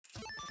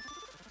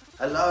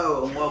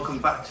Hello and welcome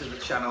back to the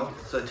channel.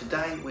 So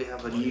today we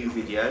have a new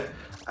video.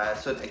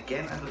 So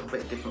again, a little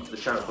bit different for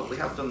the channel, but we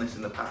have done this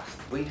in the past.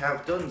 We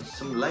have done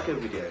some Lego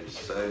videos.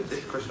 So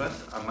this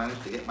Christmas I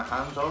managed to get my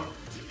hands on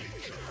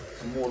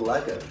some more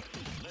Lego.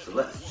 So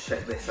let's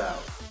check this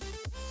out.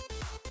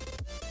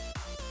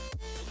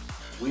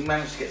 We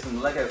managed to get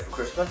some Lego for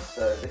Christmas,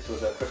 so this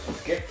was a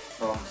Christmas gift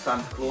from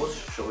Santa Claus,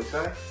 shall we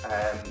say.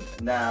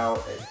 Now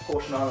it's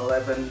Porsche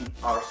 911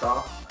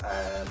 RSR,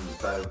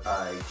 so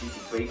a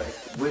GT3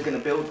 basically. We're going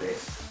to build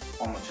this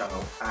on the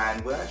channel,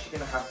 and we're actually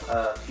going to have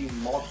a few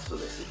mods for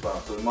this as well,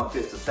 so we might do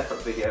it as a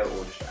separate video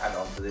or just add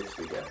on to this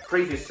video.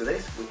 Previous to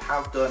this, we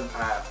have done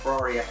a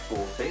Ferrari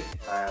F40,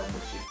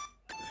 which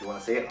if you want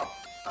to see it,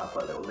 I'll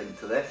put a little link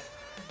to this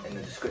in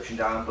the description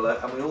down below,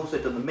 and we've also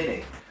done the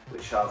Mini,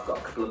 which I've got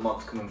a couple of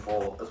mods coming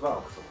for as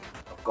well, so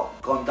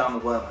I've gone down the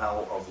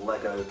wormhole of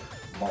Lego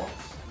mods.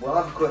 We'll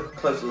have a quick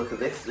closer look at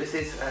this. This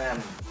is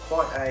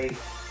quite a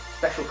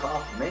special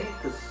car for me,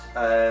 because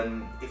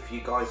if you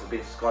guys have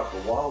been subscribed for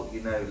a while,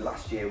 you know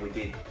last year we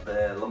did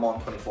the Le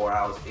Mans 24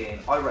 hours in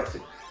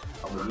iRacing,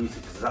 and we used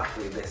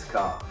exactly this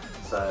car.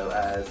 So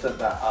something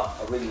that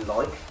I really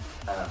like,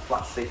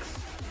 flat six,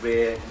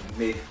 rear,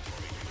 mid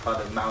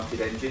kind of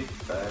mounted engine.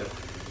 So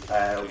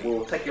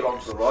we'll take you along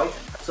for the ride.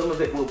 Some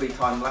of it will be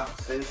time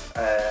lapses,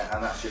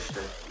 and that's just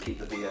to keep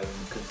the video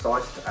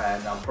concise,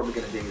 and I'm probably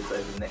going to do this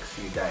over the next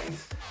few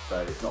days, so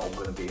it's not all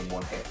going to be in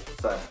one hit.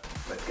 So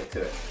let's get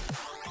to it.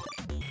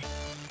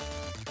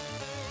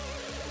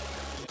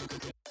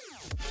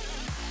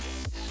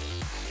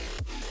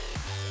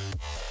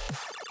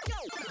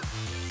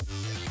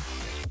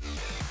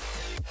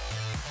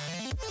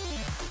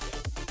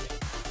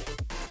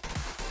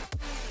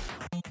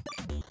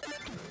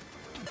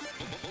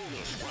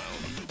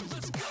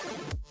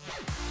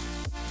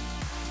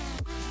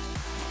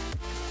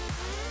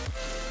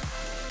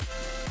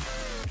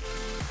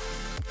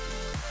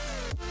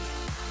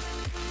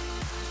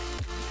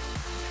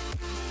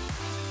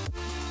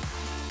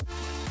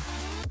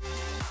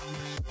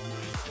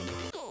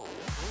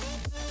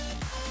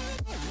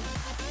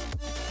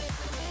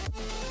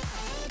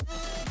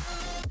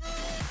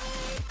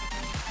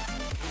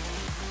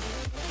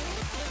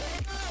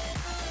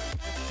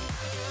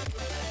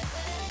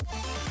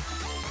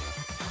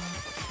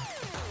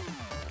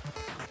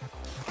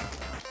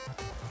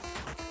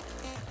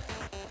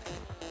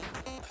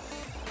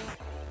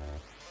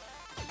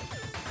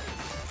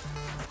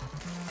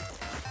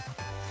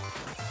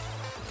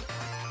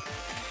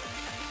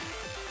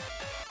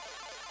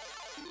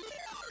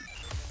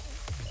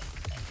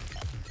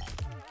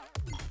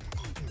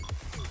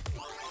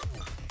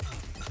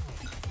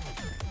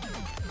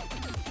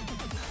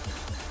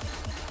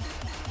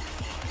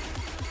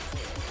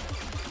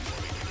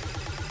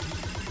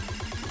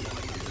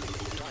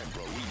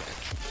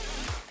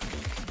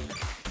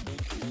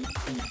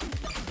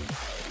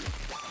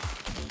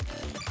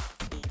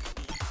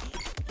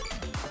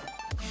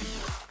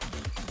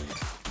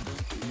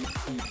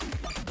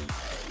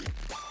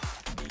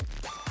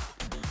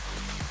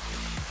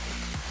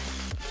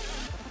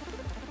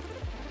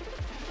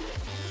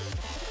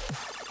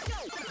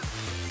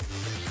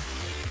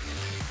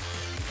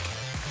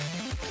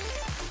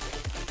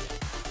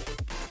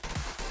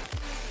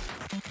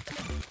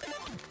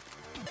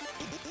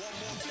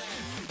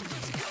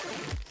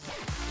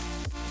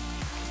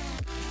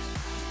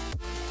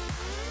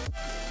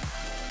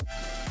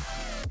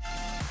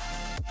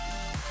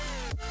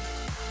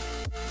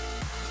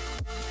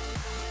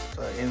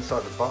 So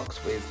inside the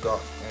box we've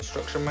got an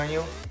instruction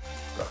manual,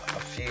 got a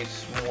few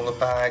smaller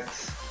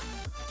bags,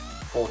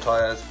 4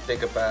 tyres,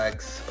 bigger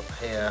bags up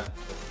here,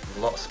 with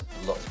lots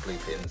of blue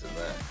pins in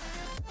there,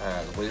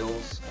 and the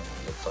wheels,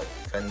 and looks like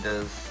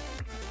fenders,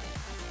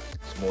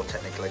 some more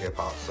Technic Lego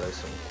parts, so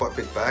some quite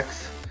big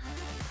bags.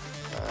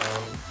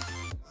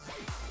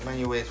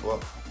 Manual is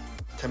what,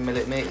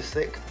 10mm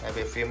thick,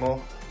 maybe a few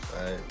more,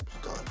 so it's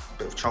got a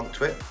bit of chunk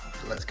to it,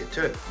 so let's get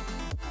to it.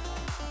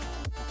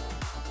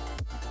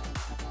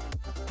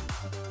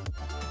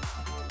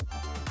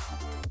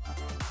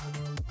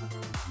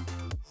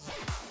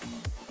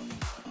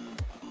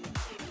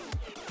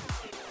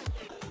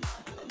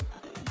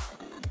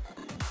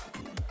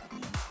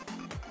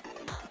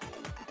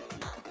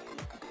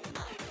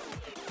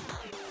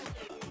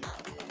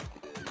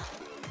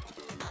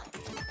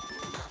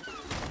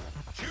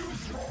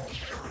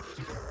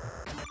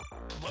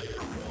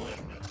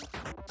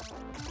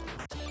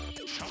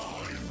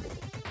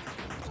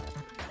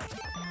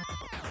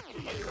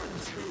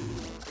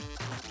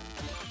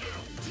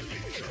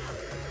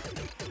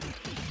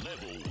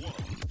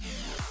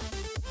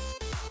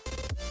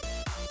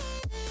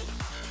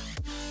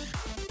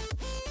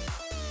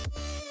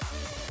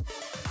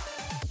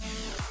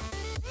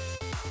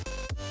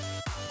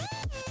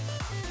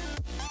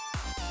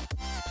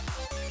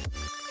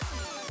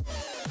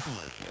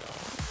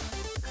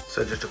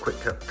 So just a quick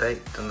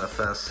update on the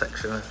first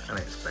section, and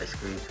it's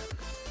basically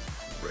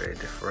rear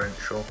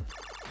differential,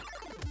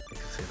 you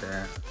can see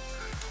there,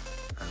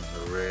 and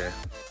the rear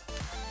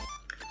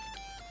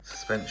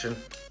suspension.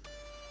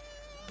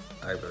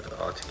 able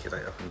to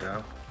articulate up and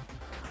down.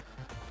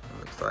 It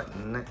looks like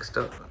next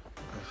up,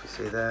 if you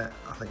see there,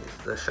 I think it's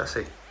the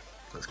chassis.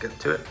 Let's get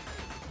to it.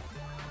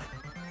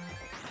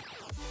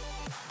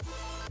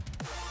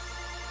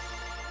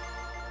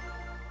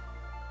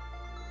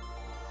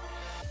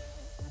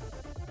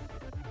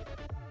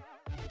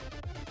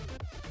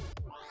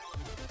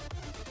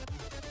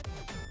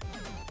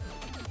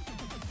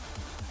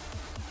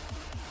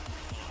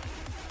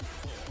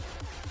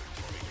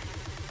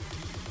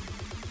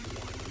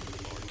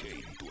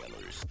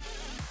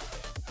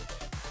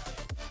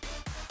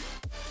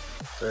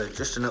 So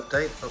just an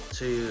update up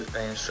to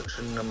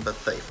instruction number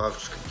 35,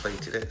 just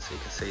completed it, so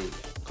you can see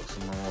got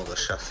some more of the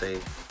chassis.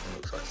 It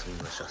looks like some of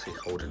the chassis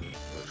holding,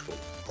 which will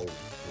hold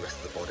the rest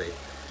of the body.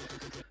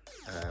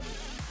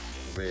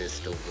 Rear is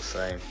still the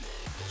same.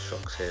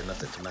 Shocks here,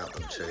 nothing to mount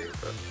them to,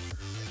 but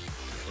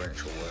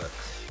differential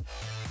works.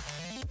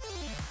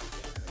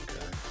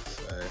 Okay,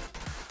 so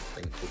I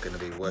think we're going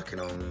to be working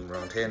on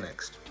around here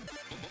next.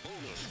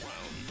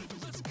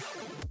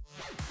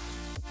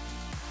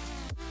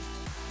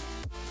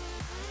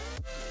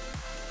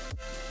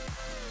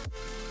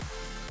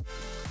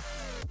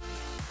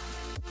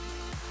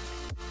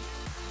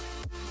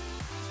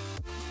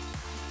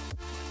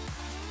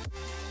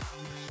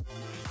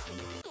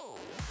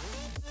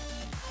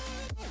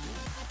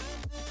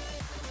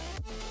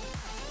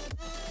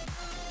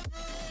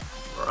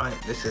 Right,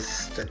 this is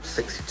step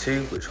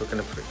 62, which we're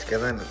going to put it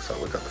together. It looks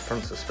like we've got the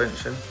front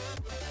suspension.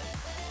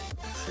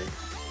 See,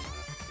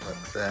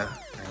 looks there,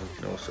 and you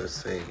can also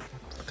see,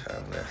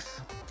 turn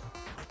this,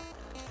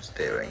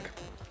 steering.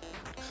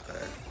 So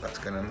that's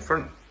going in the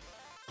front.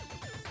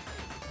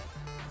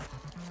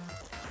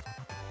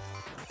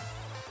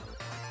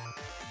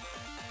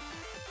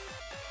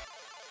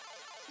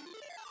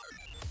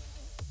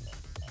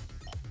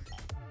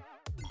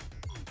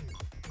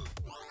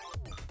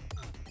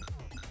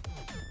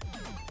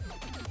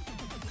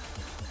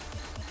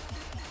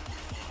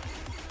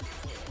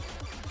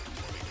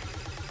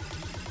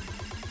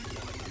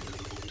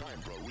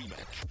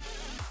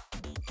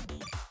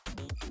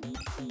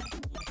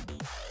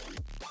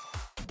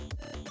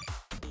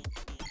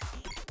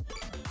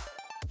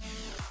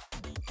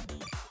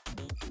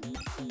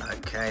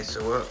 Okay,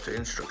 so we're up to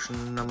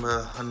instruction number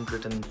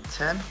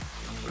 110.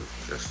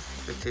 We've just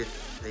fitted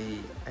the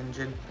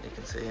engine. You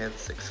can see here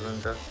the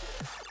 6-cylinder.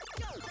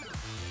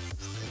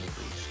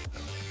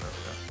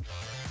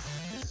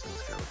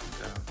 Pistons go up and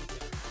down,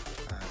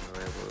 and the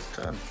rear wheels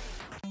turn.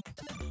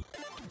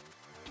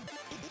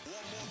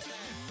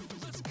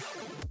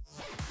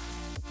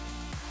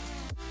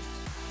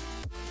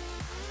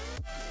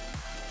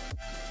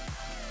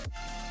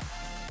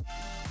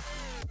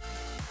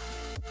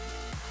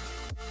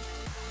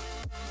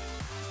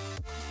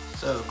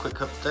 So a quick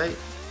update,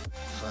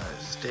 so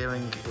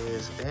steering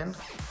is in,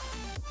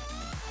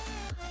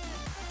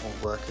 all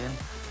working.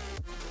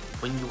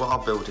 When you are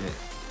building it,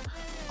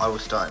 I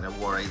was starting to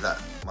worry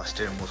that my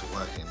steering wasn't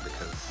working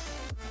because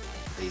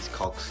these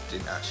cogs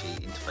didn't actually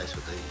interface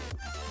with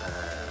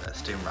the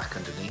steering rack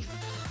underneath,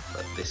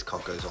 but this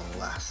cog goes on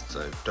last,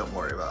 so don't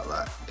worry about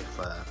that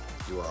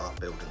if you are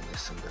building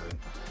this and going,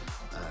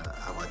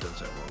 have I done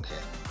something wrong here?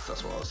 Because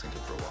that's what I was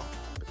thinking for a while.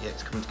 But yeah,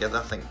 it's coming together.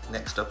 I think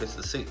next up is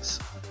the seats.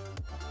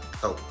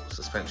 Oh,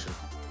 suspension,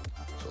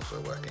 it's also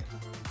working.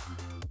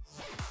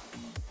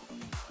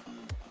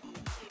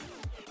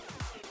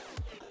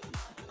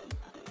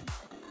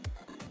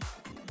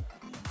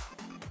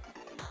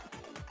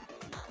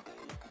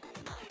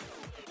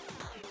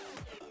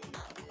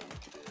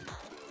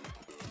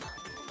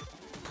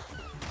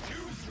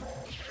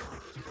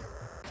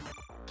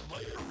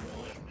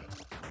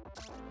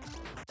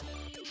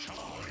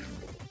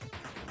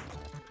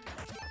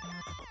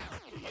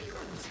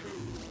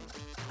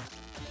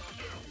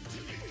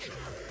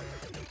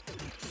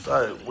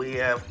 So we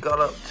have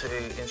got up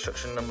to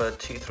instruction number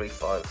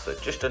 235, so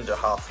just under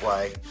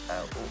halfway.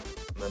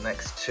 The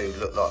next two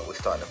look like we're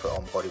starting to put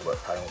on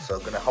bodywork panels, so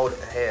I'm going to hold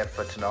it here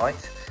for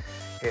tonight.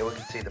 Here we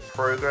can see the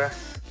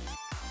progress.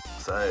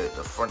 So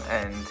the front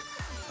end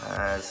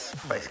has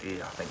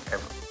basically, I think the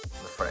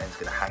front end's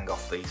going to hang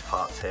off these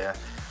parts here.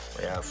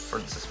 We have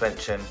front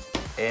suspension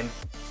in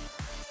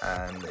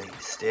and the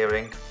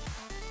steering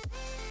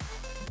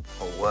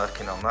all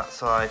working on that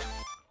side.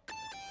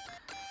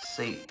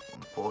 Seat,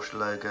 Porsche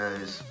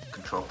logos,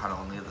 control panel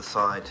on the other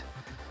side,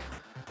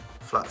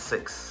 flat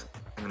 6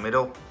 in the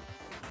middle,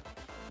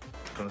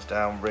 comes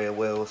down, rear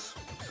wheels,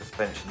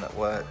 suspension that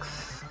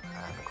works,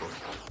 and of course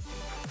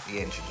the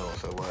engine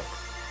also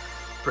works.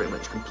 Pretty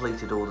much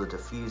completed all the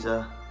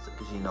diffuser, so it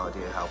gives you an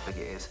idea how big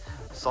it is.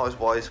 Size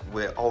wise,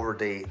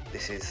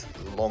 this is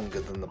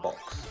longer than the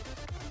box,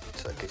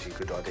 so it gives you a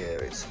good idea.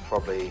 It's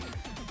probably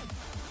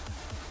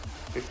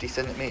 50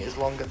 centimeters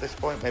long at this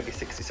point, maybe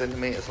 60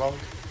 centimeters long.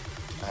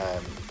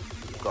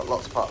 Got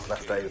lots of parts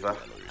left over,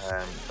 so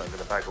I'm going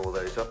to bag all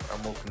those up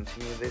and we'll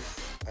continue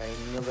this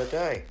another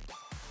day.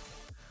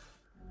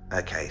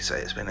 Okay, so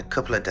it's been a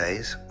couple of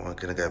days, we're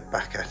going to go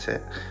back at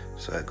it.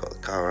 So I've got the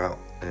car out,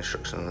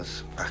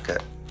 instructions back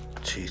at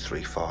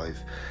 235.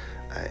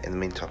 In the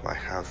meantime, I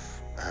have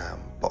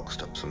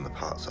boxed up some of the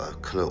parts.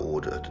 I've colour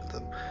ordered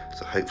them,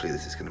 so hopefully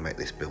this is going to make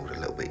this build a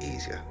little bit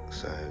easier.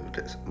 So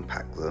let's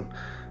unpack them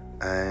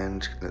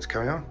and let's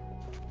carry on.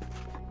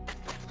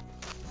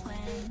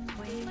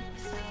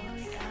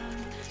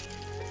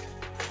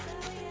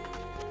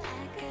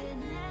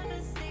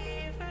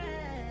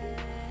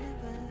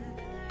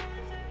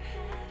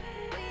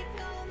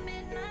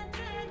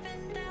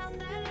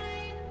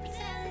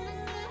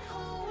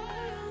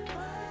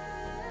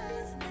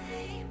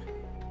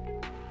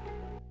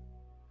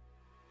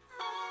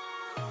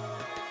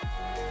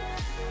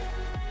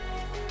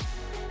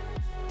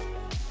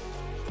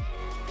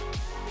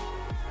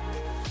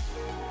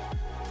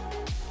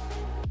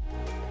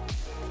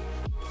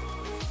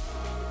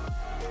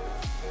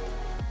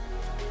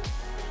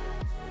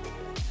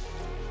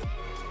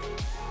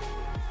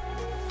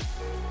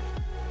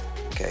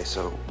 Okay,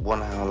 so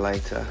 1 hour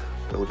later,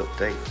 build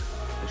update,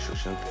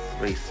 instruction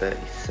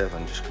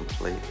 337 just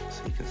complete.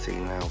 So you can see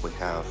now we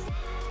have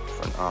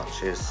front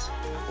arches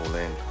all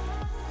in,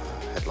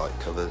 headlight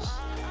covers,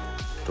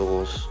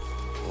 doors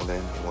all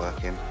in and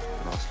working.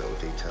 Nice little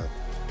detail.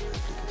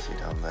 Hopefully you can see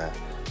down there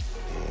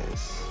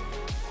is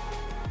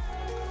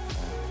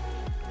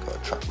got a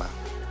track map,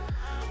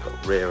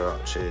 got rear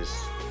arches,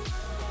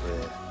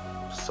 rear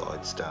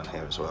sides down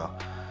here as well.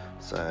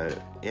 So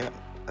yeah,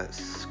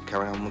 let's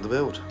carry on with the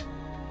build.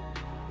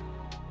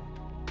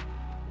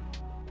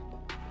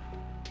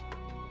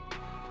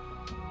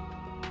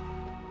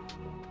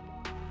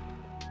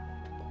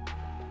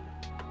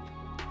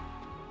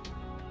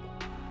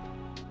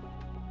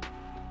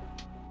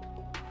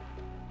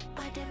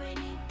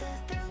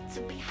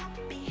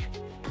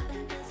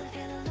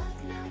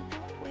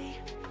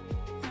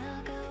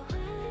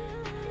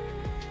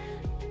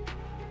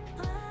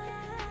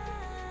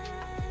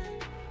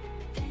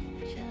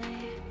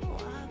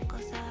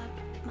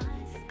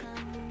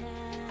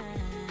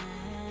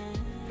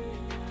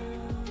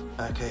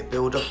 Okay,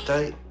 build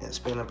update. It's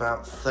been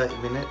about 30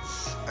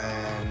 minutes,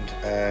 and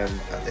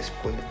at this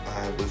point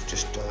we've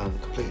just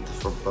completed the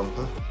front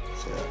bumper.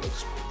 So that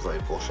looks very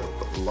Porsche. I've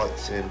got the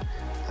lights in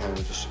and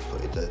just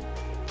put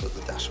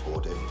the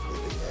dashboard in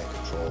with the air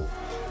control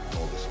and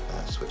all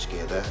the switch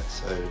gear there.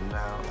 So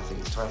now I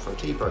think it's time for a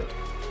tea break.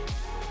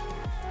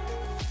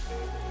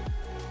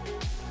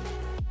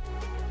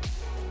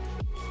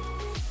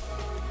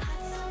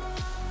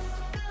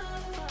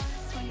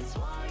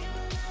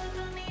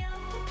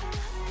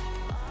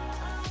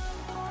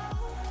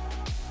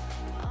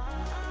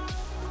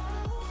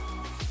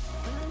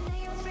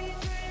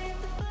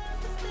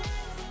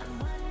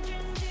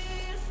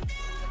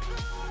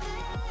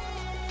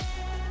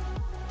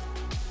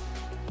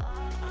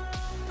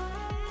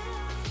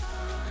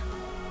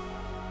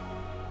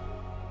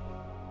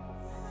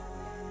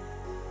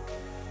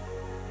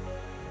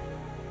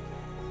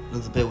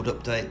 Another build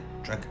update,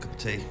 drank a cup of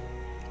tea,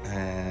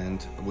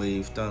 and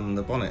we've done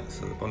the bonnet.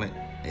 So the bonnet,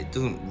 it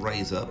doesn't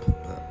raise up,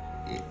 but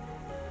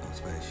I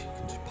suppose you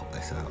can just pop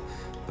this out.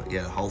 But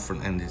yeah, the whole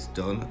front end is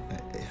done.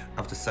 I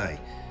have to say,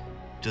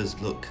 it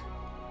does look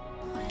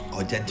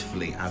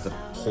identically as a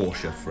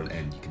Porsche front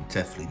end. You can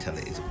definitely tell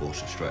it is a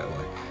Porsche straight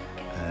away.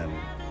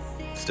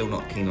 Still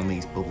not keen on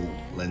these bubble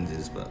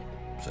lenses, but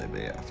so be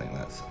it. I think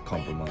that's a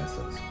compromise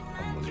that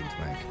I'm willing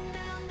to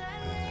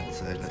make.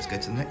 So let's go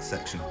to the next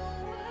section.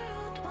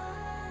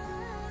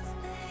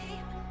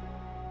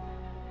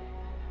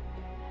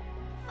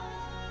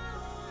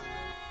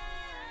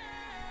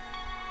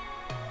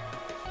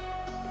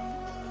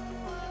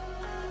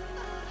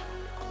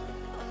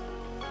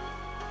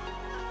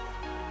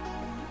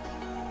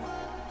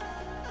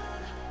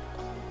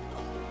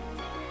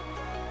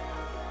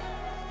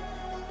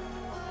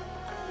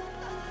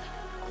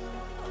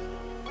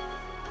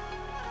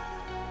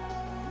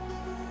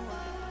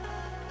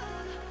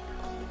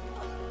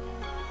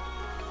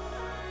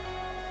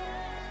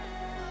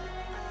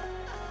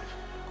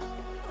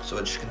 So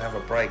we're just going to have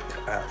a break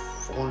at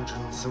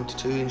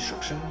 472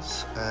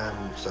 instructions.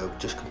 So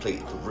just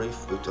completed the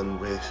roof. We've done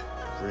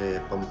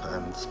rear bumper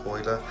and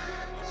spoiler.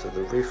 So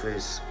the roof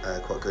is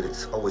quite good.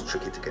 It's always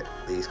tricky to get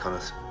these kind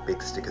of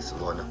big stickers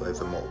to line up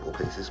over multiple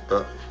pieces,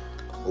 but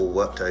all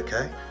worked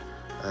okay.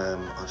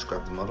 I just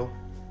grabbed the model.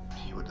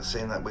 You would have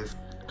seen that we've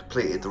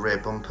completed the rear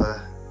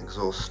bumper,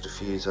 exhaust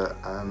diffuser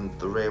and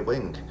the rear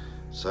wing.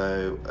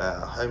 So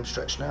home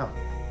stretch now.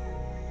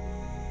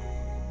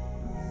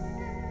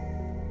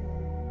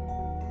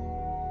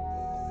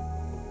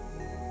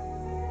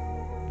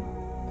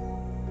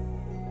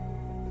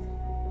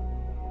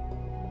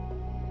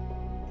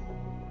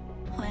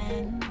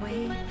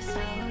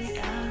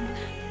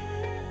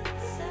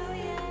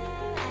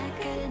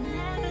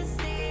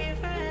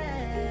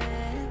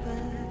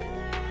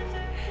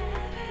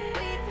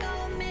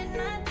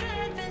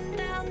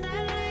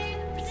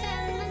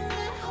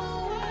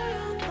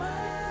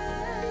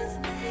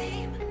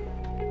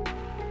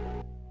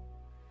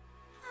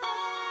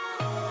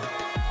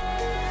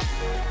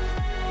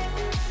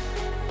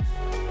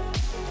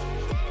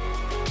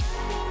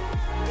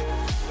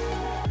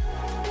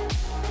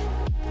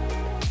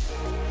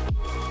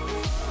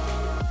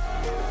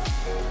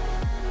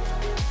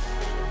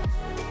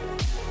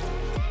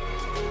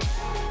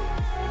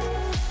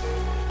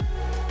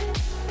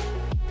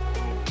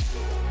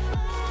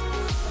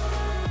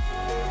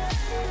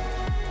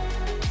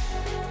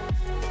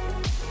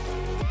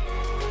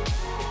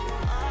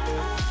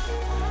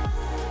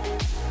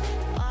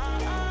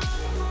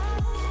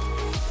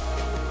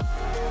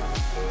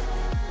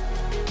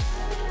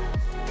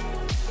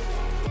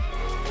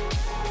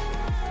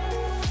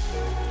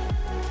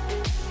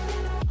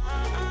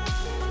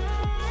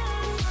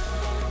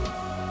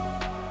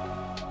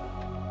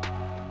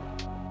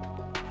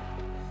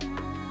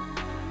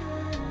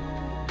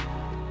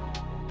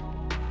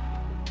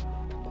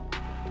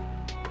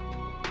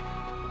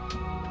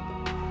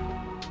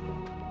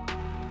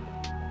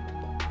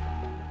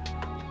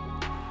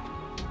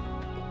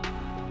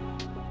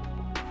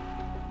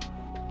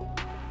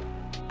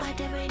 Why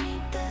do we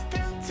need the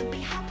thrill to be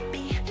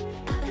happy?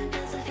 Heaven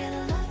does I feel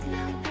love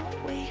now,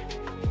 don't we?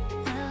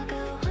 We'll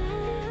go on.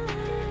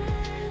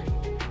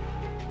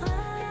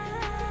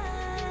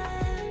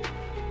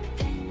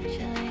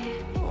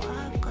 Eventually,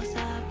 what goes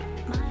up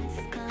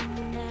must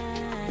come down.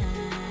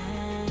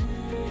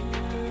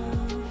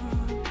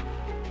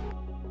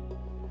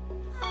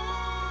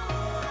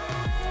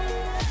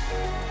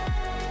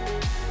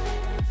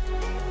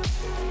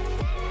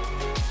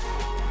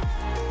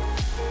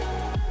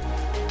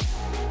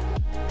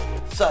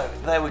 So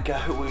there we go,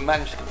 we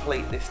managed to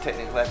complete this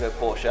Technic Lego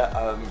Porsche.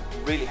 I'm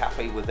really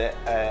happy with it.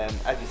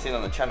 As you've seen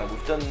on the channel,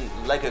 we've done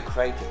Lego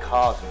created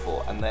cars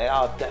before, and they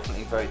are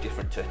definitely very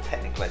different to a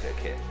Technic Lego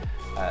kit.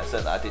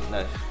 Something that I didn't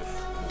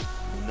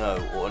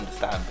know or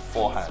understand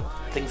beforehand.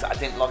 Things that I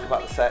didn't like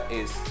about the set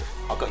is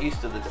I got used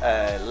to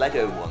the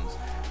Lego ones.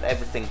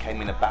 Everything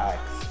came in a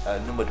bags,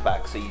 numbered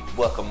bags, so you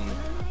work on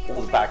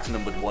all the bags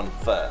numbered 1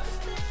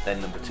 first, then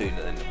number 2, and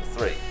then number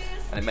 3.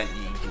 And it meant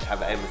you didn't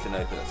have everything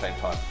open at the same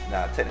time.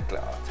 Now, technically,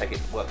 I take it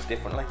works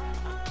differently.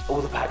 All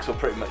the bags were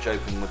pretty much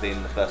open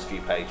within the first few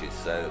pages,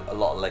 so a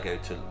lot of Lego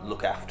to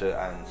look after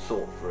and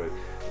sort through,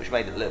 which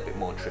made it a little bit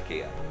more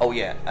trickier. Oh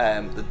yeah,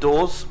 the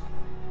doors,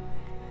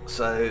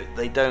 so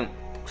they don't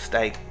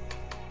stay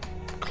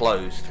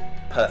closed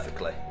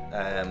perfectly.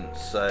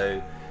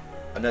 So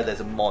I know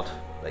there's a mod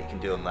that you can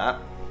do on that.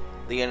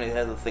 The only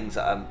other things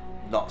that I'm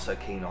not so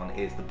keen on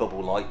is the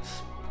bubble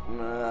lights.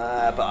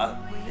 But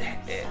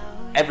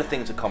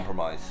everything's a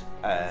compromise,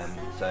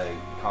 so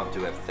you can't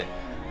do everything.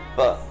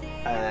 But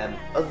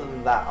other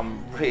than that,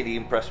 I'm really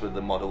impressed with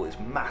the model. It's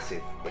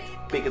massive, it's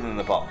bigger than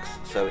the box,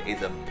 so it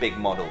is a big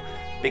model,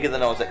 bigger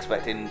than I was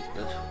expecting.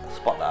 The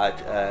spot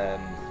that I'd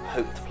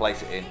hoped to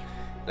place it in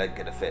don't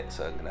get a fit,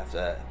 so I'm gonna have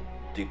to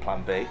do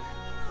plan B.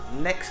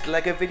 Next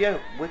Lego video,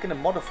 we're gonna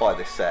modify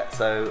this set.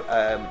 So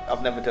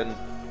I've never done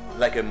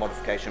Lego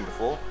modification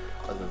before,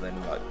 other than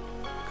like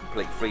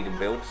complete freedom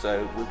build,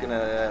 so we're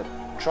gonna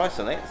try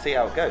something, see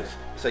how it goes.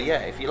 So yeah,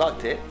 if you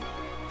liked it,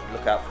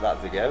 look out for that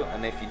video,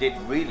 and if you did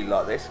really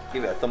like this,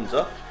 give it a thumbs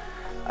up,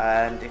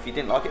 and if you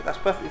didn't like it, that's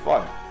perfectly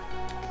fine.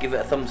 Give it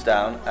a thumbs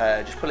down.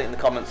 Just put it in the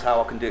comments how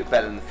I can do it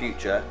better in the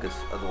future, because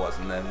otherwise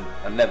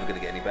I'm never going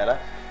to get any better,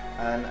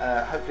 and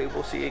hopefully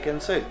we'll see you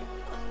again soon.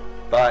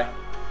 Bye.